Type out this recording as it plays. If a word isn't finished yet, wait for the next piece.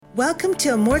Welcome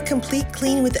to a more complete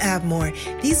clean with Avmore.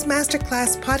 These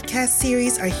masterclass podcast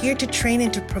series are here to train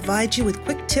and to provide you with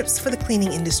quick tips for the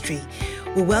cleaning industry.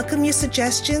 We'll welcome your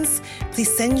suggestions.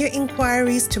 Please send your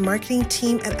inquiries to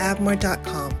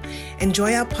marketingteam@avmore.com.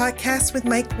 Enjoy our podcast with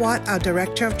Mike Watt, our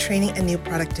Director of Training and New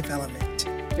Product Development.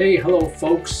 Hey, hello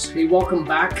folks. Hey, welcome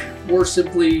back. Or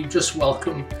simply just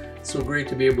welcome. So great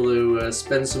to be able to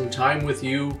spend some time with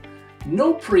you.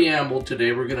 No preamble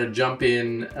today. We're going to jump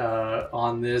in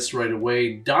on this right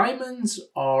away. Diamonds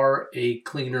are a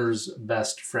cleaner's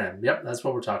best friend. Yep, that's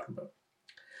what we're talking about.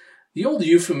 The old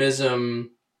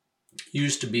euphemism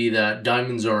used to be that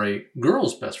diamonds are a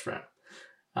girl's best friend.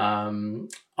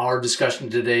 Our discussion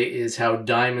today is how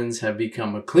diamonds have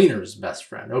become a cleaner's best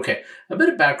friend. Okay, a bit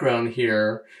of background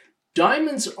here.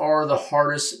 Diamonds are the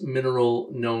hardest mineral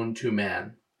known to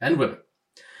man and women.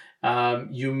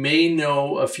 You may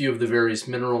know a few of the various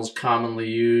minerals commonly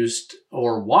used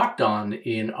or walked on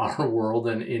in our world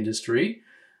and industry.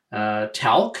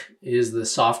 Talc is the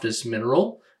softest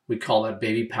mineral. We call that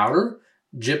baby powder.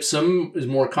 Gypsum is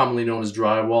more commonly known as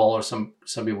drywall, or some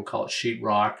people call it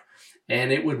sheetrock.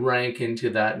 And it would rank into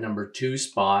that number 2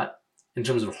 spot in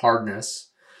terms of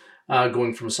hardness,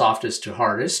 going from softest to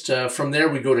hardest. From there,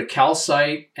 we go to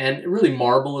calcite, and really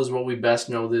marble is what we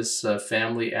best know this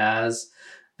family as.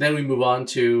 Then we move on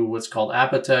to what's called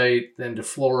apatite, then to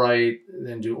fluorite,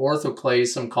 then to orthoclase.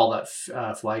 Some call that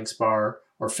flagspar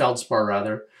or feldspar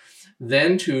rather.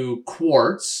 Then to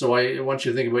quartz. So I want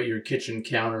you to think about your kitchen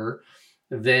counter.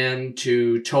 Then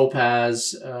to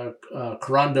topaz,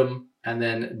 corundum, and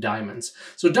then diamonds.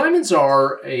 So diamonds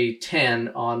are a 10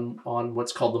 on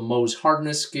what's called the Mohs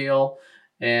hardness scale,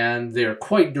 and they're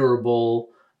quite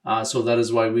durable. So that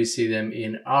is why we see them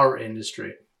in our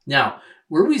industry. Now,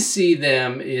 where we see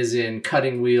them is in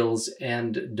cutting wheels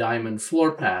and diamond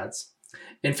floor pads.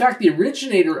 In fact, the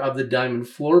originator of the diamond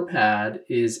floor pad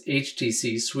is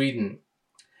HTC Sweden.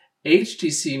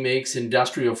 HTC makes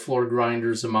industrial floor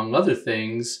grinders, among other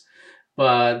things,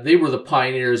 but they were the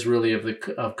pioneers really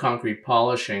of concrete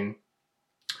polishing.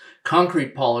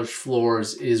 Concrete polished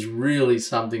floors is really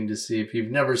something to see. If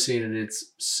you've never seen it,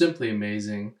 it's simply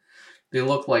amazing. They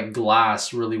look like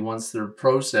glass really once they're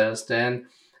processed, and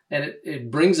it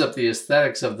brings up the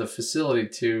aesthetics of the facility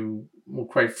to, well,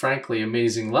 quite frankly,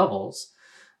 amazing levels.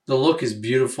 The look is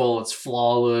beautiful, it's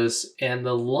flawless, and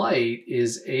the light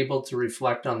is able to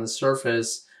reflect on the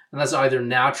surface, and that's either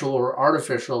natural or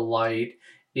artificial light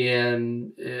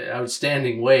in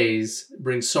outstanding ways. It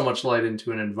brings so much light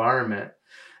into an environment.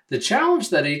 The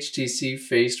challenge that HTC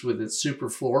faced with its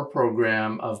Superfloor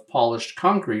program of polished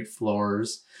concrete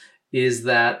floors is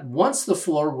that once the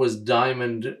floor was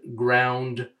diamond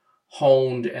ground,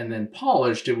 honed, and then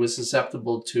polished, it was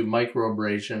susceptible to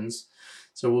microabrasions.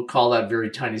 So we'll call that very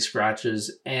tiny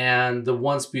scratches, and the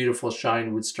once beautiful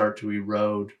shine would start to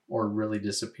erode or really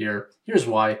disappear. Here's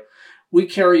why. We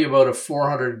carry about a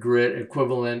 400 grit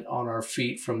equivalent on our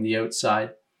feet from the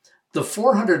outside. The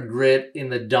 400 grit in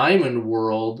the diamond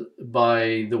world,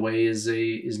 by the way, is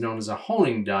known as a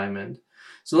honing diamond.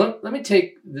 So let me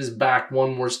take this back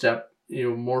one more step,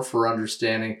 more for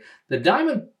understanding. The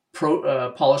diamond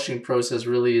polishing process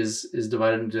really is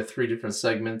divided into 3 different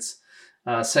segments.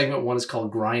 Segment 1 is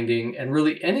called grinding, and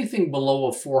really anything below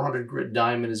a 400 grit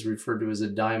diamond is referred to as a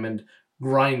diamond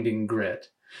grinding grit.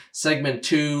 Segment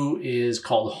 2 is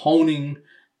called honing,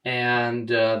 and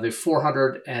the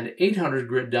 400 and 800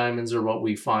 grit diamonds are what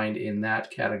we find in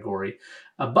that category.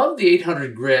 Above the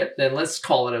 800 grit, then let's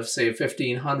call it, say,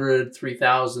 1500,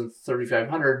 3000,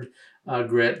 3500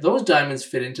 grit. Those diamonds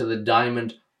fit into the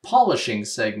diamond polishing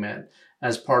segment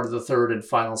as part of the 3rd and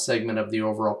final segment of the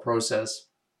overall process.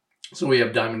 So we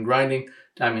have diamond grinding,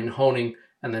 diamond honing,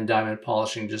 and then diamond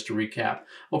polishing, just to recap.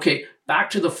 Okay,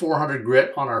 back to the 400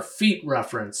 grit on our feet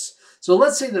reference. So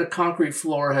let's say that a concrete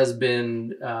floor has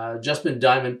been just been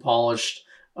diamond polished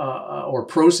or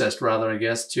processed rather, I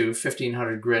guess, to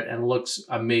 1500 grit and looks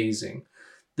amazing.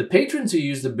 The patrons who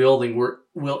use the building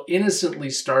will innocently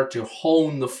start to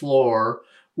hone the floor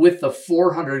with the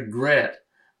 400 grit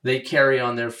they carry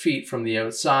on their feet from the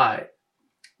outside.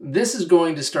 This is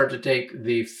going to start to take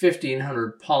the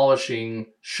 1500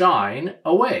 polishing shine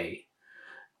away.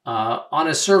 On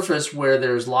a surface where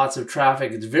there's lots of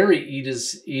traffic, it's very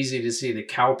easy to see the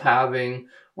cow pathing,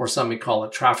 or some may call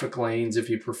it traffic lanes if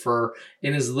you prefer,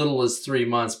 in as little as 3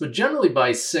 months. But generally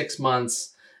by 6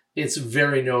 months, it's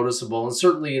very noticeable. And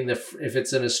certainly if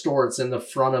it's in a store, it's in the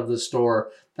front of the store.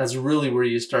 That's really where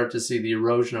you start to see the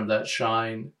erosion of that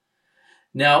shine.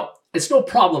 Now, it's no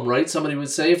problem, right? Somebody would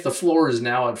say if the floor is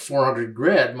now at 400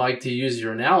 grit, Mike, to use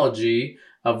your analogy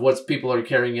of what people are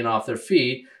carrying in off their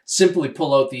feet, simply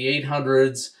pull out the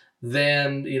 800s,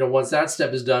 Then, once that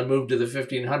step is done, move to the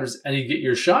 1500s and you get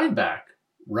your shine back,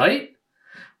 right?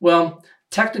 Well,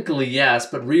 technically, yes,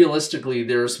 but realistically,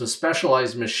 there's some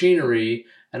specialized machinery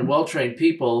and well-trained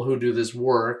people who do this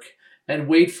work, and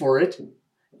wait for it,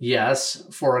 yes,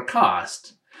 for a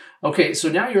cost. Okay, so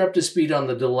now you're up to speed on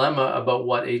the dilemma about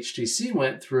what HTC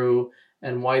went through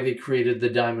and why they created the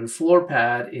diamond floor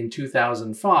pad in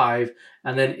 2005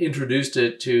 and then introduced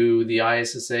it to the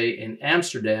ISSA in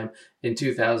Amsterdam in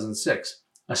 2006.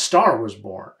 A star was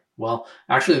born. Well,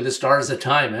 actually, the star is a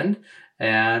diamond,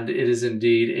 and it is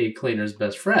indeed a cleaner's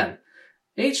best friend.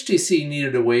 HTC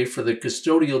needed a way for the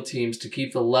custodial teams to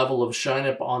keep the level of shine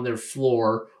up on their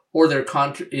floor or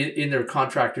in their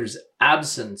contractor's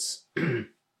absence.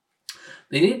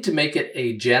 They needed to make it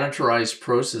a janitorized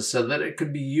process so that it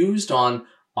could be used on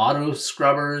auto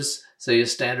scrubbers, say a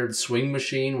standard swing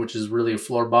machine, which is really a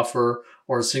floor buffer,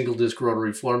 or a single disc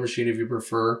rotary floor machine if you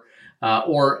prefer,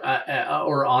 or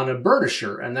on a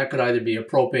burnisher, and that could either be a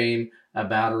propane, a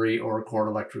battery, or a cord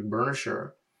electric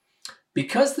burnisher.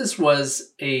 Because this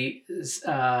was a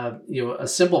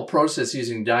simple process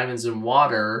using diamonds and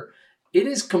water, it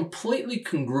is completely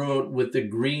congruent with the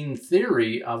green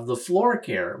theory of the floor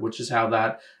care, which is how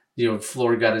that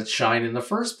floor got its shine in the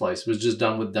first place. It was just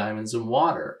done with diamonds and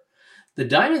water. The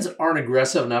diamonds aren't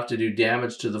aggressive enough to do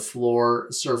damage to the floor,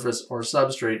 surface, or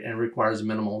substrate and requires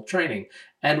minimal training.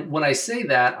 And when I say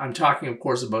that, I'm talking, of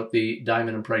course, about the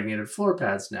diamond impregnated floor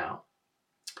pads now.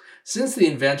 Since the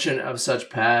invention of such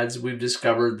pads, we've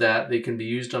discovered that they can be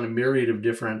used on a myriad of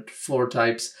different floor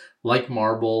types like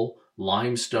marble,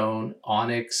 limestone,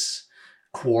 onyx,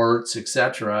 quartz,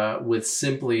 etc., with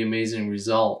simply amazing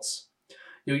results.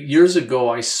 Years ago,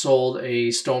 I sold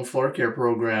a stone floor care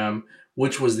program,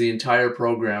 which was the entire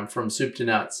program from soup to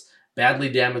nuts. Badly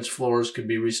damaged floors could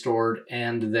be restored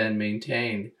and then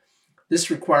maintained. This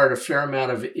required a fair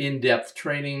amount of in-depth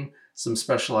training, some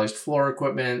specialized floor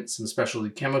equipment, some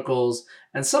specialty chemicals,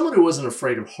 and someone who wasn't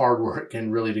afraid of hard work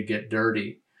and really to get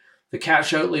dirty. The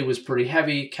cash outlay was pretty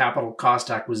heavy, capital cost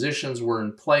acquisitions were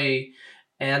in play,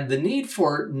 and the need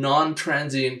for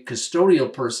non-transient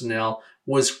custodial personnel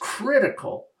was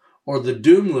critical, or the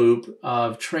doom loop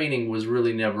of training was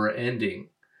really never ending.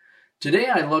 Today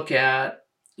I look at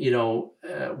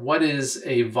what is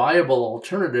a viable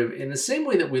alternative in the same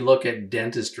way that we look at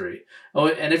dentistry. Oh,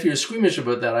 and if you're squeamish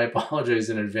about that, I apologize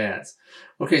in advance.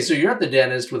 Okay, so you're at the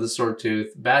dentist with a sore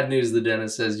tooth. Bad news, the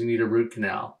dentist says you need a root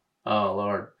canal. Oh,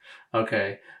 Lord.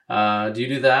 Okay, do you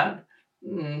do that?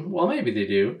 Well, maybe they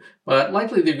do, but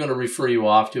likely they're going to refer you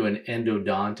off to an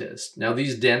endodontist. Now,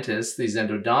 these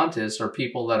endodontists, are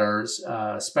people that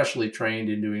are specially trained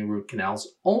in doing root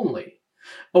canals only.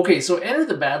 Okay, so enter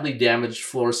the badly damaged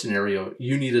floor scenario.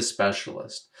 You need a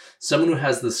specialist, someone who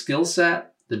has the skill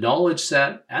set, the knowledge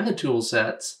set, and the tool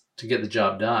sets to get the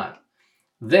job done.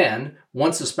 Then,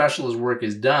 once the specialist work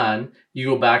is done, you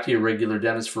go back to your regular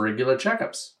dentist for regular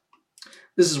checkups.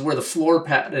 This is where the floor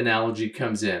pad analogy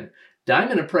comes in.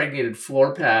 Diamond impregnated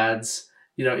floor pads,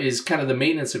 is kind of the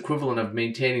maintenance equivalent of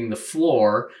maintaining the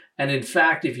floor. And in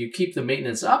fact, if you keep the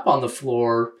maintenance up on the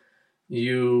floor,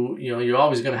 you're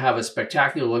always going to have a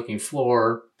spectacular looking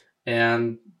floor,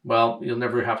 and well, you'll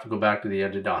never have to go back to the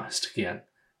endodontist again,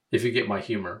 if you get my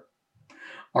humor.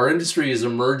 Our industry is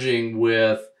emerging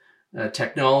with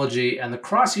technology, and the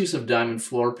cross use of diamond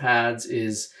floor pads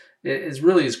is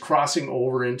crossing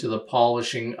over into the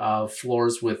polishing of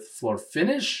floors with floor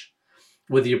finish,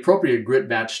 with the appropriate grit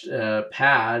matched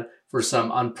pad for some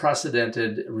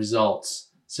unprecedented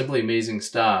results. Simply amazing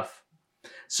stuff.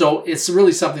 So it's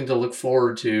really something to look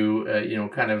forward to,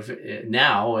 kind of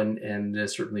now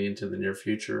and certainly into the near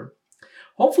future.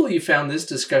 Hopefully you found this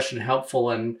discussion helpful,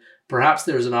 and perhaps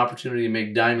there's an opportunity to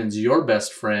make diamonds your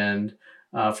best friend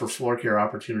for floor care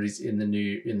opportunities in the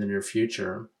near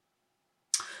future.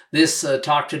 This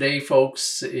talk today,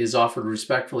 folks, is offered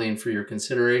respectfully and for your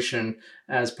consideration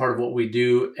as part of what we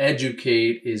do.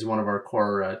 Educate is one of our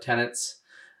core tenets.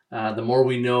 The more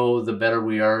we know, the better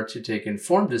we are to take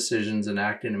informed decisions and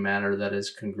act in a manner that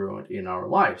is congruent in our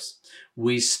lives.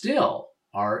 We still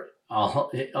are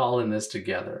all in this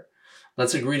together.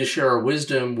 Let's agree to share our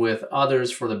wisdom with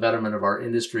others for the betterment of our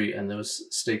industry and those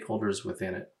stakeholders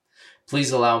within it.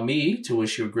 Please allow me to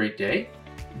wish you a great day.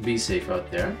 Be safe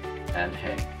out there. And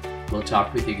hey, we'll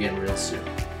talk with you again real soon.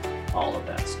 All the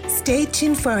best. Stay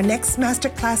tuned for our next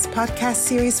Masterclass podcast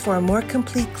series for a more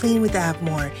complete clean with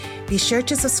Avmore. Be sure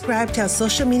to subscribe to our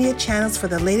social media channels for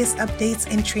the latest updates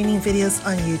and training videos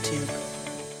on YouTube.